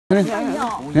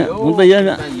muốn tay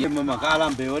á mà cá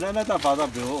làm biểu đó nó ta vào ta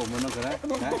biểu mà nó cái đấy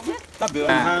ta biểu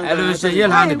em luôn sẽ nhớ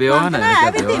hàng thì biểu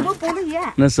này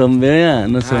nó sớm biểu à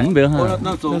nó sớm biểu hả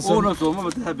nó sớm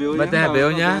mà ta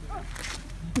biểu nhá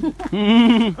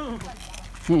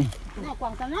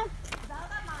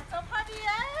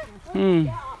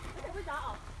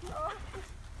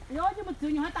nhớ chứ mà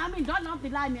chừng hỏi 8 mình rót nó thì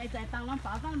lại mẹ chạy tăng lắm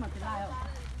phá ra mà thì lại không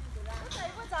cái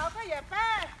bữa giờ cái gì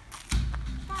bé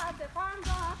pha sẽ pha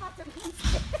ra pha chừng khi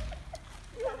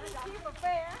mà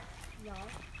bé á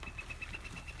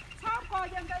sao coi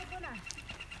dân đây cô này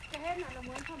cái hết này là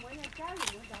muốn không muốn nhà trái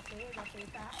thì muốn đạp tế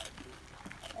ta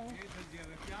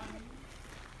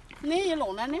ní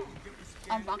lộn đó ní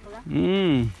ăn vặt rồi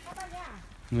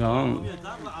ngon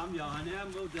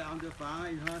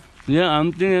nhớ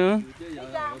ẩm chứ nữa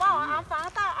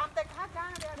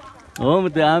ủa mà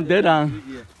tự ẩm tế đang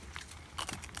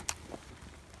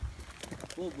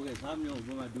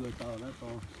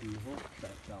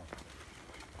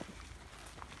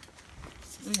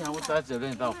cái nhà của ta trở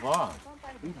lên tàu phó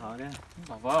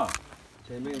tàu phó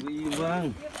chạy mấy bị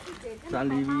vang san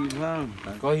lì bị vang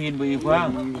có hin bị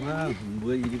khoang bị vang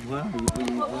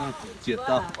triệt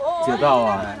tàu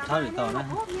à tháo tàu đó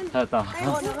thao tàu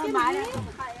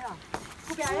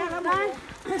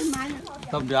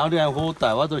tầm đéo đi em hô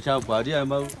tạiว่าตัวชาวกว่าที่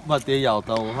มาเตะยาวเ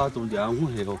ตาhaตรงเดียวหู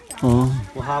เหว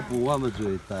ว่าหาปูว่ามันจุ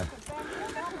ยแต่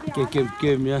เก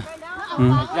มเนี่ย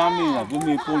家里也不没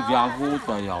不家伙的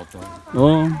要的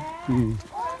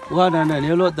ว่านั่นเ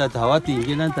นี่ยรถแต่ถามว่าตี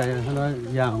กินนั่นแต่เรา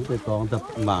ย่างไปกองแต่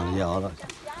หมางยาวแล้ว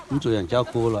มันจุยอย่างเจ้า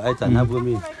คูเลยไอ้จันทร์พวก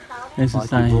มี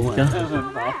exercise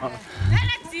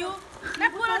chứ nãy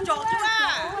bữa nó chọt chứ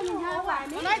à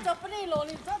nãy chọt cái này lồ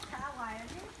liền chọt thả hoài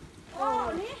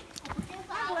ní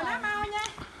bữa nó mau nha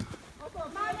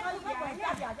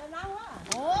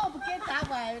ồ bữa kia thả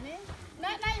hoài ní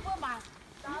nãy bữa mà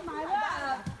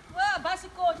bữa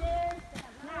basico chứ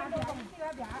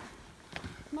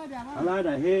lại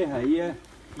là he hay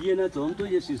ye nó giống tôi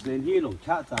chỉ xem he lồng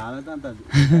chả trả nóตั้งแต่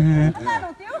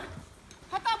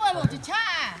ta bữa lồ chỉ cha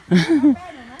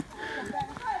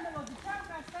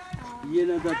ye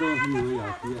nó ta tôi nhiều nhiều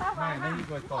kia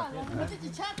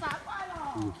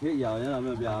khi giàu nhá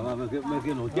mà bia mà mấy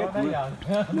cái lỗ chết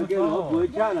mấy cái lỗ cuối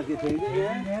cha là cái thế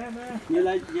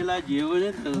đấy như là nhiều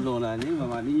đấy từ lỗ này nhưng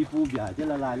mà đi phu bia chứ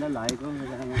là lại có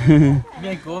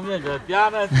miếng cốm miếng giờ bia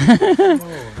đó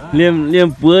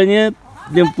liềm bữa nhé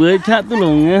liềm bữa chát tôi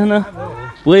lồng nhé nó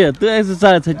bữa ở tự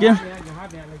exercise thật chứ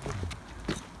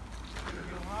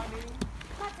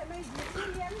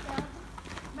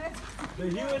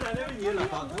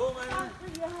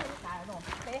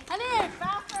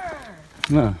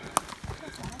nè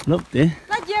lúc thế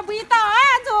là gì bị tao á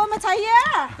rồi mà chạy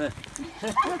á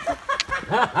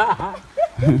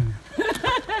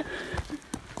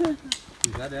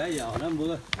cái đấy giàu lắm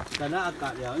bữa cái nó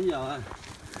cạn giàu nhiều à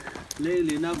lên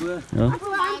liền nó bữa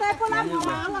ăn tay có làm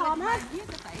mà lò nó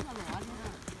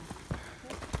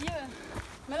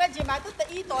mà là chỉ mà tôi tự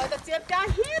tội tôi chưa trả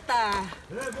hết à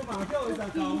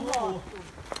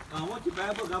我这边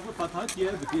不搞不发财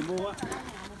钱不寂寞啊，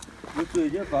我最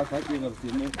近发财钱不寂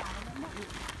寞。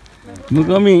mới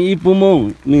có mình ít bù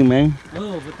mông mình mang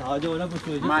不淘就那不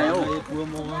最近发财不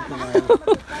摸啊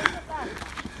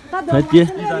，thật chứ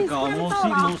你在搞摸西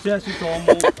摸西去做摸，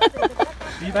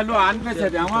你在乱快吃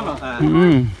点完了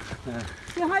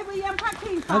thì hơi bây giờ phát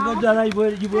khi他讲在那一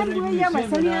波bây giờ mà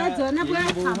sinh ra giờ nó bữa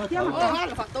thằng kia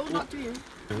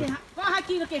có hai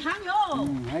kia là cái hang vô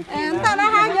em ta nó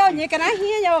hang vô nhỉ cái này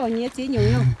hía vô nhỉ chỉ nhủ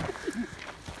vô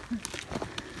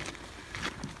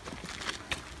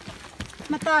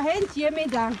mà ta hết chia mấy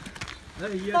rằng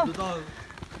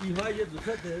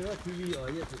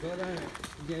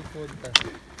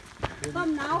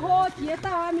tôm nào hô chia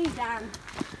tao mấy rằng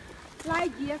lại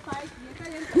chia phải chia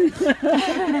cái gì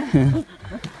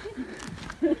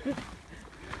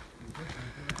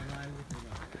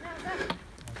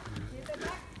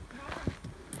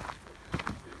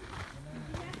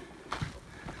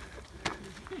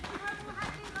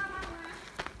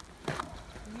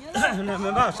này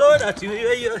mình bảo sôi đã chịu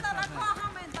ý rồi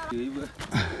chịu bữa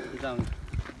rằng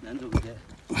đánh dùng thế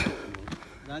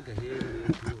đã cái gì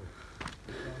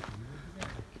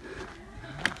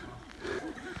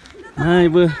hai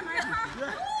bữa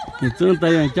thì chân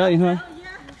tay là chơi thôi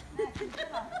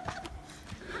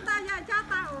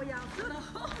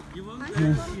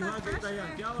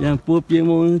yang bua piang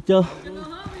mau chơi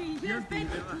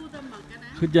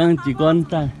cứ chẳng chỉ con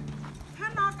tay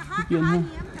piang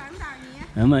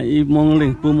thôi mà y mong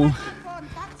lên bua mong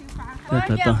thật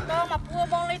thật mà bua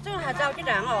mong lên chứ hả giàu chứ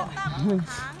đáng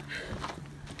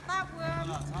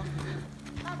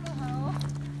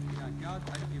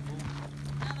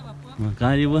mà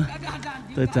cái gì vậy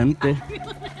tôi chắn thế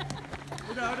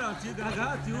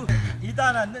ý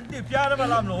ta là đi bia đó mà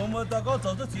làm lỗ mà ta có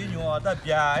tổ chức chuyện nhỏ ta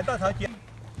bia ta thấy chuyện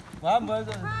quá mới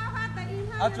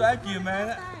chú anh chị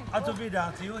mẹ chú bị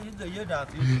đàn xíu những người dưới đàn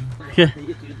xíu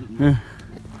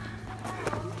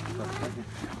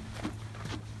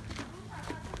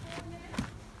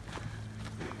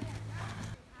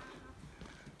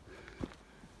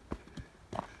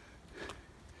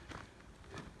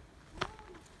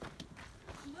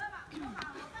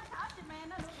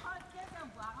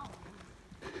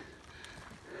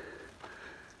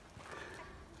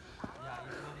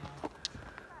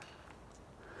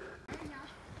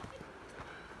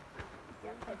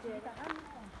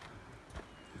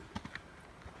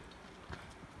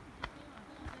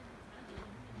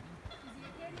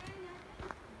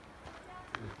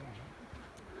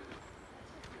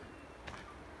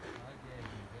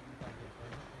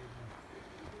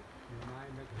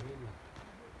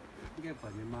cái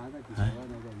phần má ta chỉ có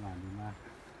nó còn ngàn thì má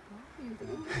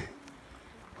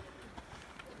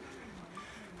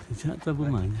thì chắc tôi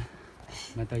không mở nha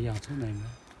mà tao dọn xuống này mà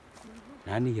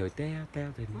đã đi rồi teo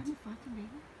teo thì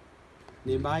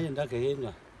đi má nhân đã cái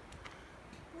rồi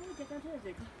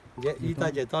vậy ý ta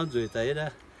chỉ toàn rồi tới đó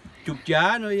chụp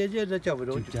giá nó vậy chứ nó chụp vào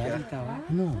đâu chụp giá tao á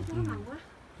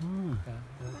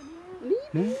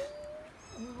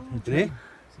đấy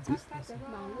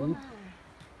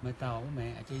mà tao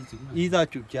mẹ ở trên xuống ý ta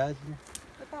chụp giá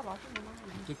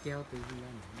cái keo từ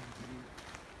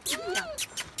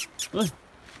ơi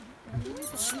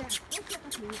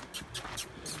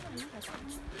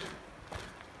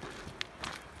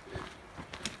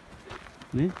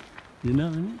nè gì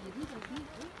nữa nè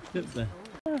tiếp đây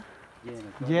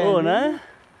ô nè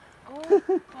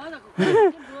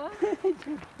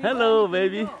hello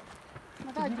baby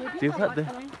chịu phát đây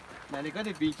này có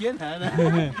thể bị chiến hả nè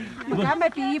Cá mày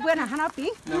pì bữa nào nó pì.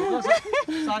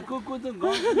 sao cô từng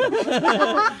ngon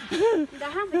Đã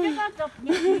ham phải cho chụp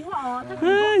những gì họ.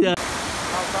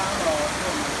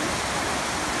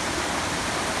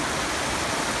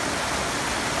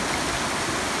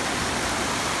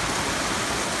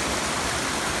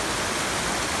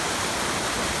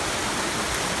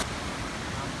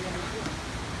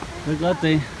 tôi có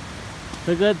tiền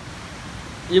tôi có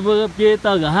yêu bữa kia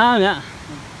tao cả ha mẹ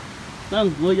tao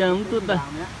cuối giờ không tốt đây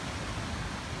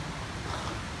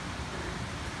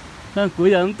tao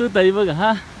cuối giờ không tốt tay với cả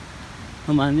ha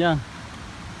không ăn nha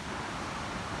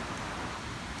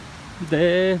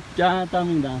để cha tao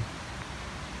mình làm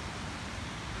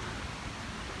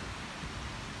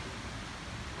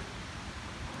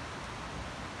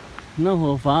nó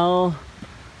hồ phao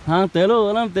hàng tế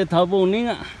lô lắm tế thảo bồn nín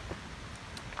ạ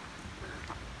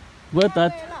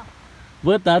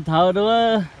Vớt thảo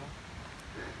đó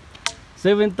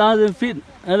 7,000 feet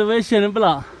elevation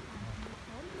bla.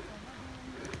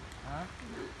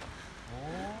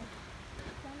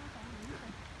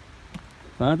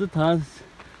 Phá tất thảo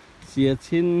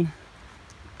 4,000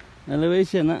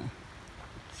 elevation á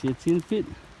 4,000 feet.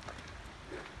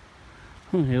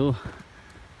 Không hiểu.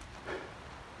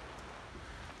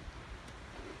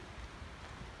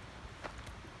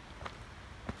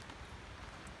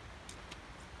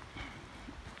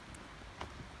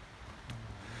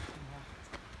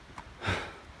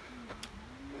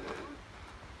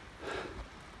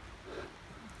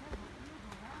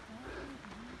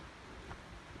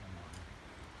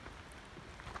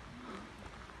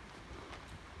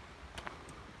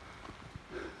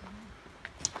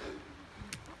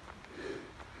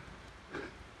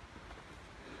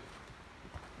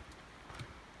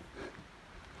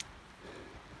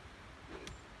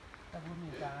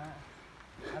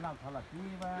 làm thật là quý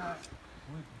và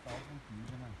vui tao không chỉ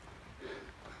thế này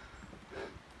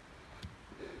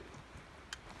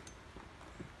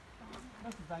nó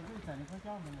chỉ dành cái này nó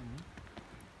cho mình nhỉ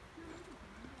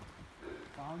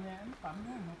tao nhé anh tắm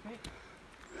nó một cái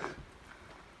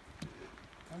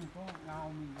anh có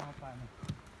ngao mình ngao phải này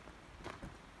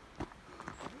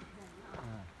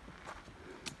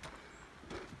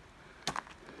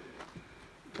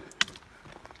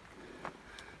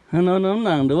nó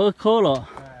nặng được khô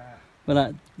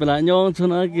rồi, bây giờ nhon cho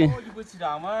nó kì,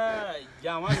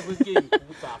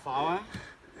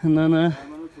 nó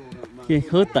kì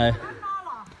khô tệ,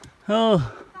 nó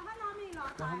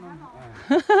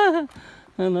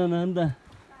ta,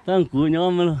 tăng củ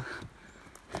nhon mà luôn.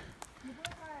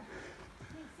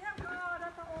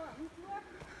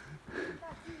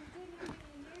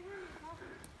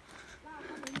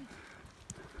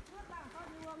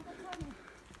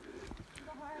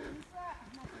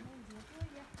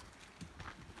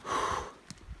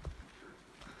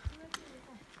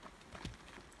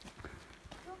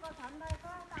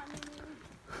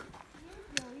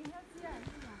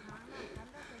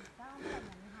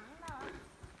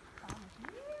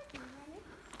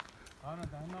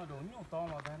 nó đổ nhiều to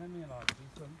mà nó mi là tí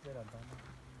xuân chơi là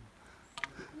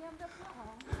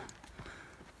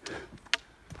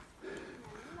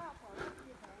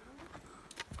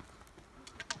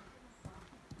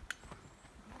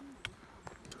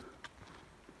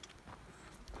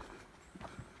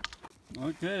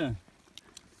ok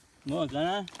ngồi cái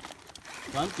này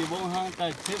quán chỉ bông hang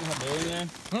tay xếp hạt bèo nha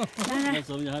nó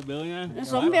sống hạt bèo nha Nó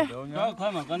sống bia. có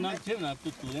khoai mà con nó xếp là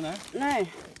tụt tụt này Này.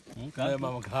 đây mà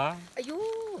khá Ayu.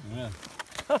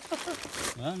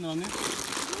 đó non nhé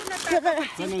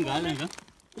có non gái này cơ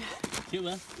xếp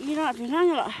á Ý nó phải sang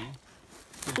rồi.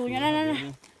 Tụi nhà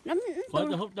này nắm có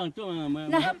cho hút đằng chỗ mà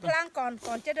nắm plang còn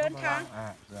จะเดินทาง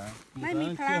ไม่มี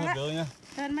พลังละ เ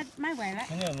ดินไม่ไหวแล้ว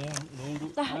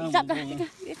จับได้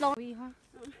ที่ตรงวีฮะ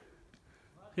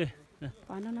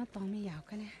ก่อนนั้นตรงไม่ยาวแ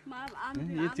ค่นี้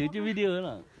ये तेज वीडियो है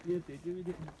ना ये तेज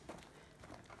वीडियो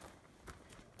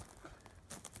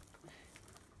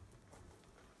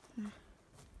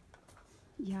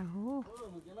ยาว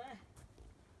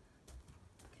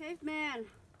เคฟแมน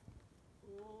โ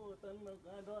อ้ตันมัน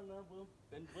ก็โดนนะผม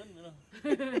เป็นเพิ่นเลย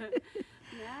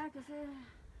เนี่ยก็ใช่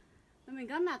แล้วมัน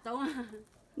ก็หนักจังอ่ะ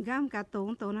กามกาตูง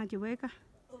ตัวน่าจะเว้ยก็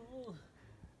โอ้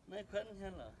ไม่เพิ่นแค่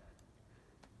เหรอ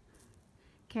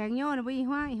แข็งโย่นะพี่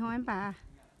ห้อยห้อยป่า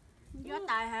ย่อ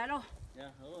ตายหายแล้ว อย่า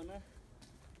โหนะ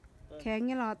แข็ง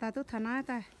như lọ ta tốt thà nói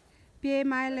ta bia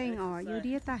mai lên ở yêu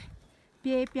đi ta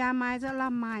bia bia mai rất là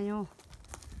mai nhô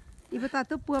đi bắt ta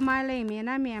tốt bua mai lên mẹ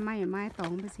na mẹ mai mai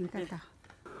tổng bị xin ta cả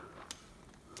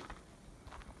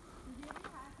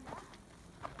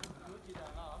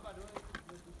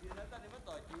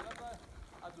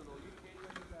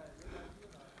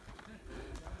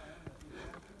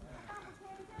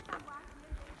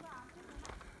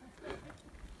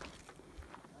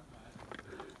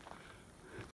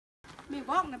mình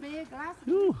bong là bia glass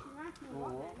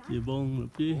chỉ bông là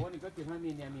bia โอ้นี่ก็กินให้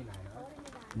มีเนี่ยมีไหนนะ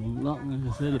lọ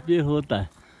sẽ là bia hồ tải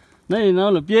này nó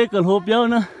là bia cần hồ béo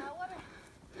nữa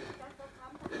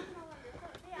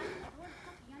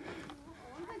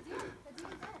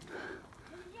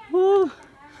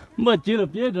mà chỉ là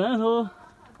bia nữa thôi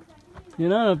thì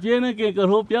nó là bia nó kia cần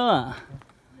hồ béo à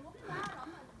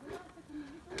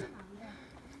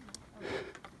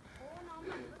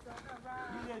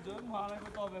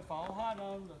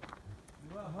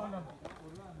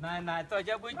này này tôi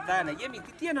cho bữa đây này mình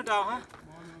cái tiên nó đào ha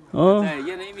ồ này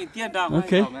yên này mình tiên đào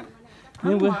ok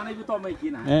nhưng bữa này tôi mấy kia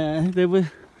này thế bữa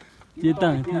chỉ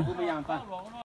tặng cũng bây giờ